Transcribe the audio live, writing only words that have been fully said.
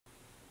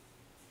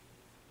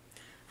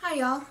Hi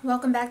y'all,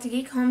 welcome back to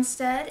Geek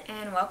Homestead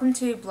and welcome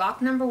to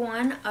block number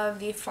 1 of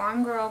the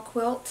Farm Girl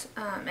quilt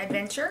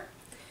adventure.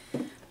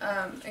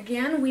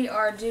 Again, we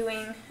are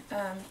doing,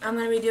 I'm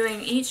going to be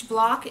doing each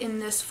block in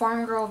this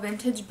Farm Girl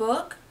vintage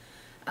book.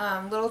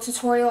 Little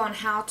tutorial on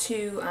how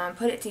to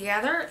put it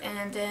together,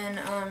 and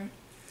then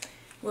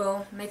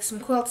we'll make some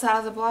quilts out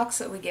of the blocks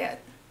that we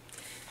get.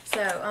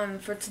 So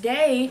for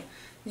today,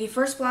 the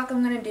first block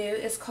I'm going to do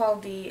is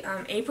called the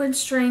Apron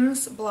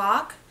Strings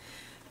block.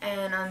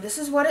 And this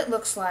is what it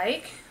looks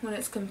like when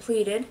it's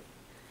completed.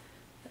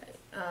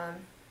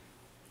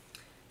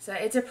 So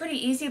it's a pretty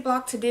easy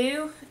block to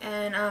do,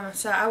 and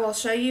so I will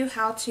show you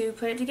how to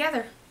put it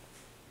together.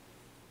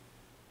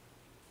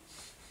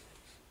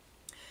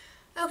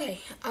 Okay,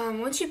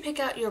 once you pick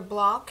out your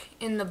block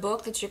in the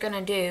book that you're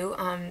going to do,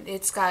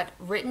 it's got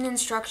written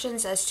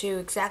instructions as to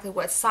exactly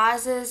what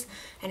sizes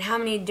and how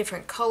many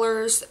different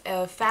colors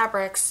of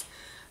fabrics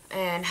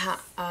and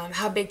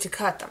how big to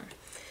cut them.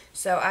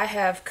 So I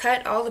have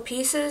cut all the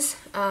pieces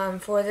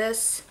for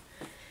this,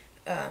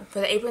 for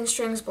the Apron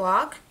Strings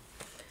block.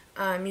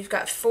 You've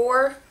got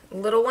 4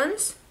 little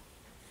ones.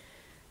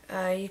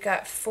 You've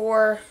got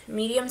 4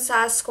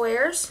 medium-sized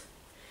squares,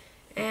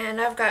 and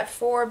I've got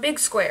 4 big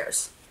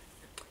squares.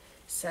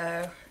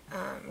 So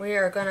we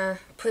are going to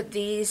put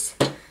these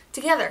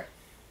together.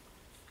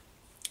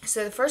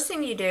 So the first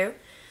thing you do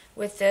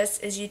with this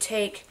is you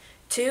take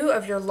 2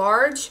 of your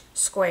large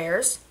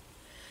squares,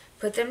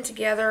 put them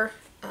together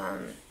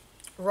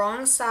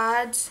right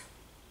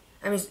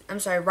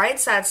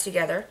sides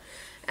together,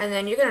 and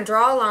then you're going to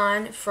draw a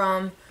line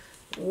from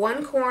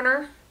one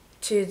corner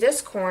to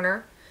this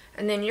corner,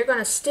 and then you're going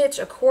to stitch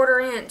a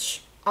 1/4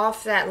 inch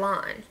off that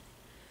line.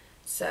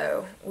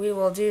 So we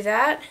will do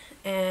that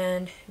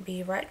and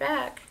be right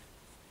back.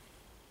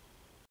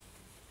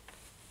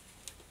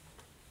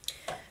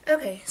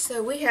 Okay,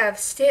 so we have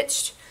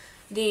stitched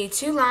the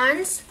 2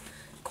 lines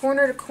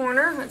corner to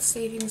corner. Let's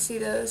see if you can see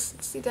those.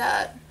 See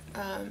that?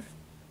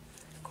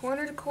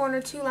 Corner to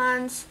corner, 2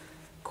 lines,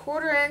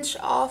 1/4 inch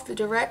off the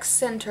direct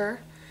center.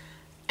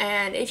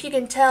 And if you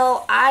can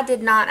tell, I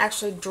did not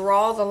actually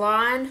draw the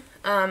line.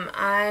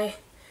 I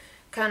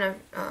kind of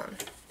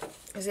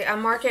I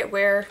mark it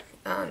where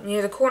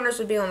the corners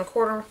would be on the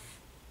corner,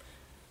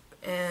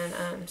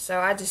 and so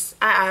I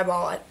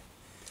eyeball it.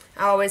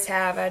 I always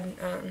have.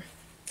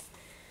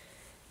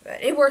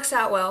 But it works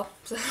out well.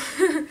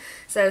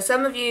 So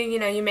some of you,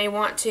 you may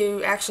want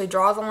to actually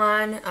draw the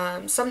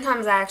line.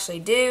 Sometimes I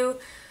actually do.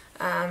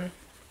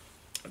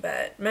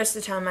 But most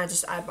of the time I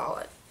just eyeball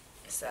it.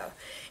 So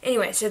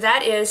anyway, so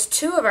that is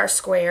 2 of our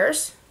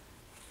squares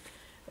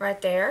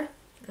right there.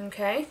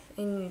 Okay,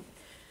 and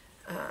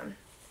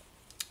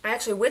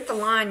actually with the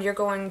line you're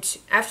going to,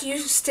 after you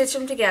stitch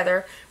them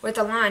together with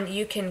the line,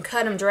 you can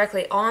cut them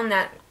directly on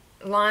that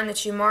line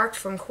that you marked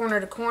from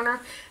corner to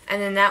corner,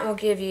 and then that will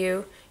give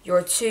you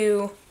your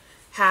 2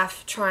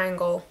 half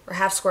triangle or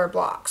half square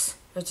blocks,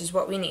 which is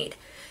what we need.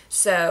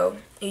 So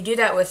you do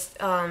that with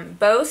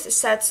both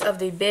sets of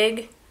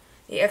the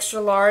extra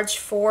large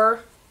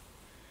 4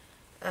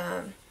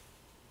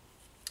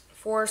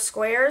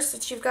 squares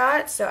that you've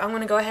got. So I'm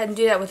going to go ahead and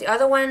do that with the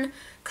other one,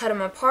 cut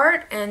them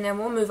apart, and then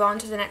we'll move on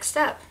to the next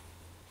step.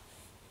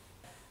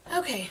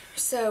 Okay,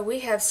 so we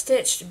have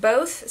stitched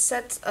both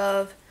sets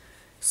of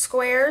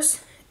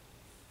squares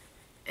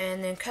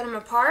and then cut them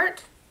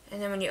apart,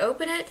 and then when you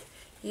open it,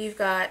 you've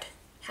got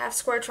half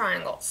square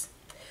triangles.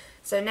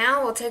 So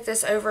now we'll take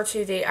this over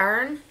to the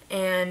iron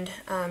and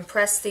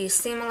press the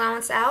seam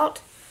allowance out.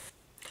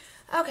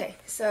 Okay,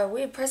 so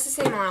we press the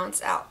seam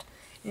allowance out.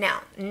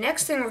 Now,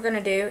 next thing we're going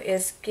to do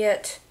is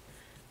get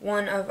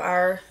one of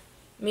our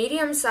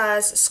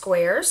medium-sized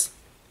squares,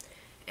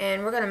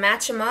 and we're going to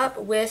match them up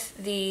with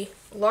the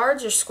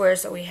larger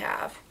squares that we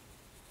have,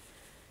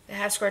 the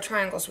half square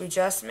triangles we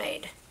just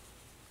made.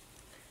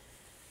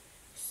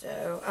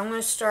 So I'm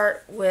going to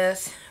start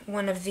with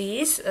one of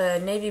these,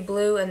 navy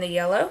blue and the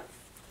yellow.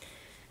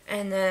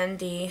 And then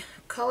the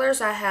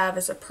colors I have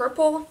is a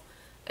purple,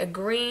 a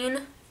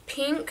green,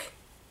 pink,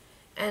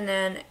 and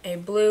then a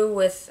blue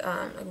with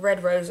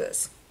red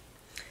roses.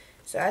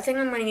 So I think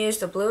I'm going to use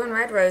the blue and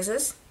red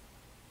roses.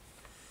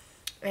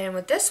 And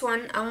with this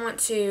one, I want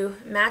to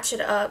match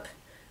it up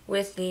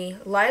with the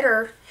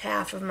lighter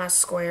half of my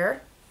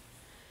square.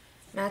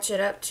 Match it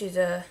up to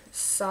the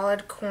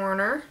solid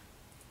corner.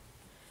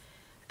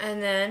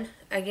 And then,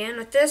 again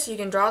with this, you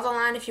can draw the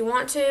line if you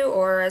want to,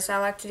 or as I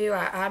like to do,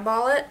 I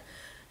eyeball it.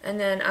 And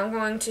then I'm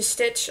going to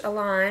stitch a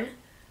line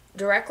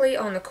directly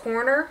on the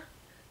corner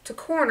to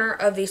corner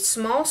of the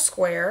small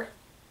square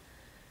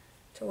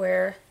to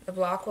where the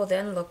block will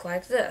then look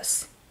like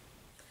this.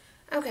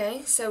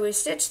 Okay, so we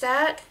stitched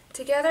that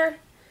together,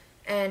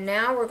 and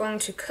now we're going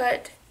to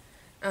cut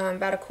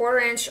about a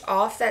 1/4 inch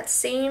off that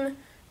seam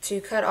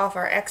to cut off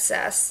our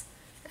excess.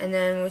 And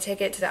then when we take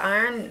it to the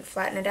iron and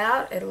flatten it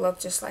out, it'll look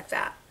just like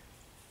that.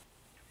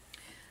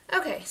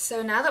 Okay,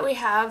 so now that we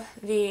have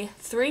the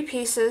 3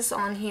 pieces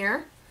on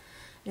here,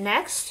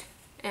 next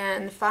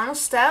and the final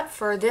step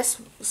for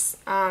this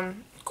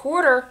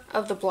 1/4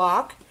 of the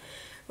block,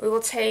 we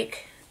will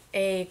take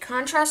a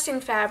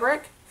contrasting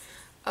fabric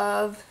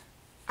of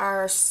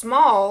our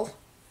small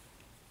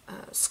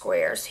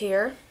squares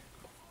here.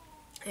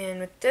 And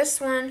with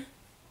this one,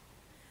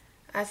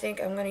 I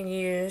think I'm going to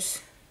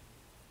use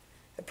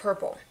the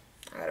purple.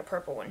 I got a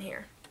purple one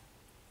here.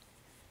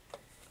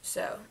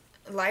 So,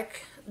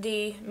 like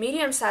the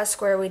medium-sized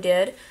square we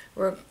did,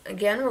 we're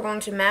going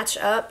to match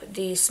up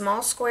the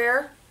small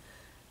square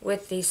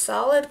with the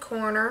solid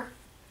corner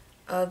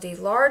of the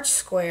large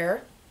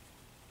square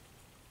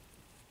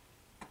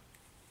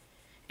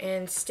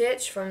and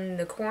stitch from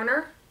the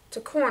corner to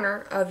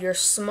corner of your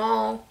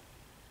small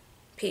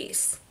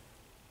piece,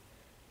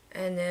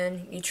 and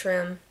then you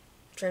trim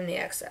the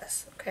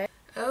excess.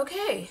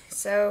 Okay,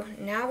 so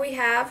now we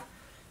have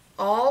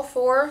all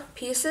 4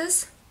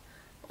 pieces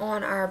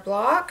on our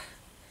block,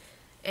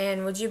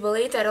 and would you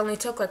believe that only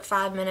took like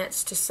 5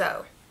 minutes to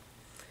sew.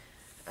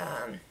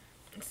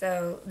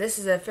 So this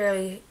is a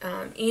fairly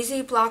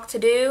easy block to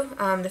do.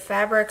 The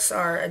fabrics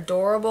are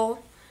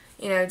adorable.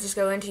 You know, just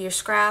go into your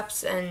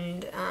scraps,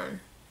 and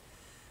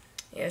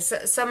you know,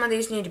 some of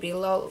these need to be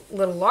little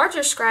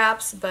larger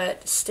scraps,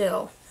 but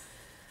still.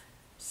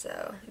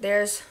 So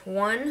there's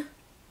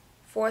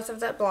 1/4 of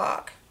that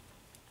block.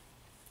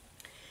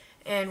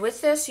 And with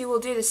this, you will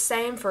do the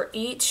same for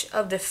each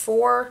of the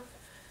 4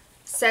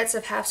 sets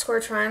of half square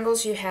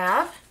triangles you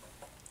have.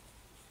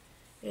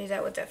 Do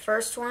that with that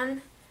first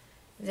one.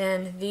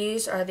 Then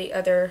these are the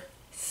other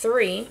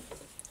 3.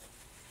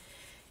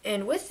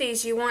 And with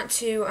these, you want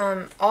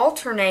to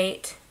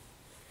alternate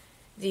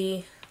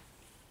the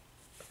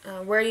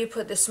where you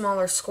put the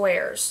smaller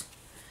squares.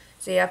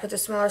 See, I put the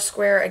smaller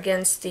square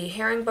against the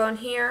herringbone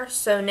here,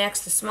 so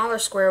next the smaller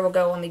square will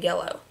go on the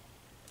yellow.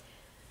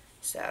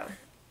 So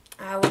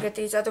I will get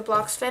these other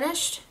blocks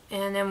finished,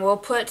 and then we'll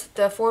put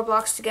the 4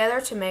 blocks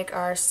together to make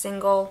our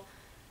single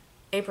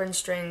apron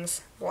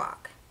strings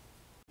block.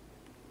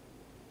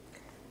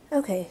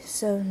 Okay,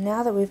 so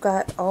now that we've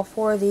got all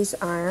 4 of these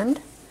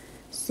ironed,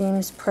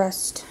 seams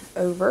pressed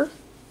over,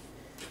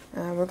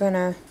 we're going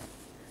to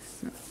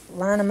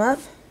line them up,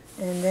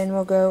 and then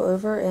we'll go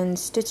over and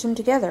stitch them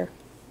together.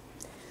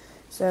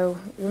 So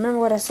remember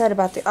what I said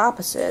about the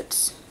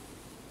opposites.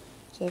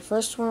 So the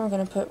first one we're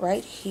going to put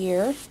right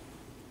here,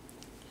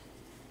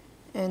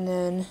 and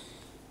then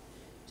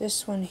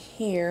this one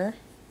here.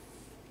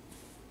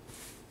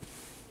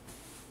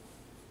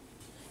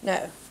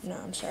 No,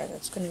 I'm sorry,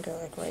 that's going to go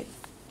like right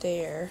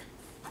there.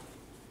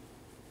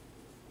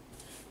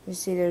 You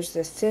see there's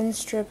the thin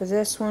strip of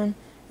this one,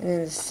 and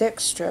then the thick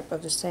strip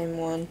of the same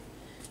one.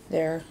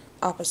 They're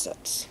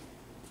opposites.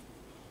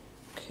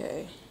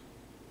 Okay.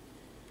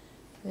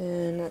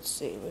 Then let's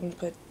see, we can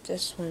put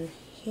this one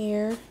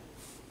here.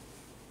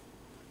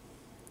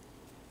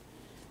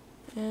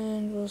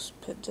 And we'll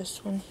put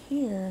this one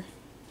here.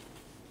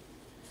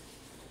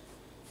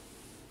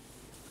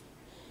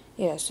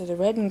 Yeah, so the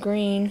red and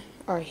green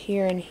are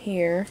here and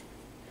here,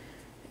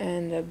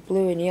 and the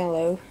blue and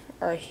yellow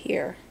are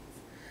here.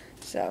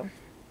 So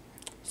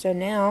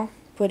now,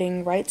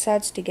 putting right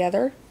sides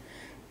together,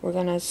 we're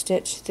going to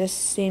stitch this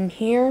seam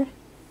here,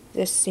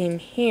 and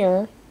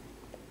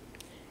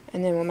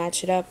then we'll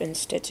match it up and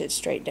stitch it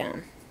straight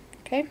down.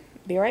 Okay,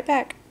 be right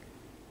back.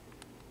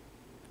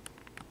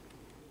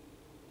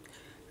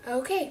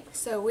 Okay,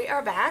 so we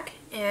are back,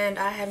 and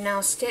I have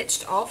now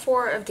stitched all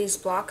 4 of these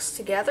blocks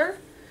together.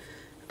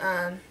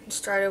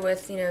 Started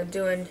with, you know,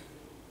 doing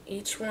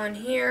each one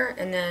here,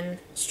 and then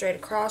straight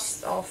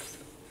across,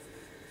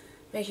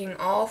 making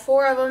all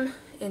 4 of them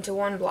into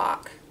one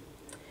block.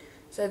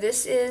 So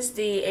this is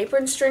the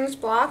Apron Strings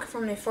block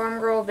from the Farm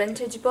Girl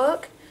Vintage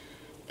book,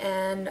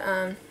 and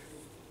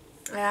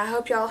I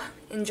hope y'all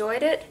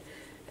enjoyed it,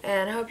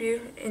 and I hope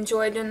you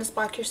enjoyed doing this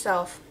block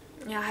yourself.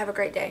 Y'all have a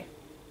great day.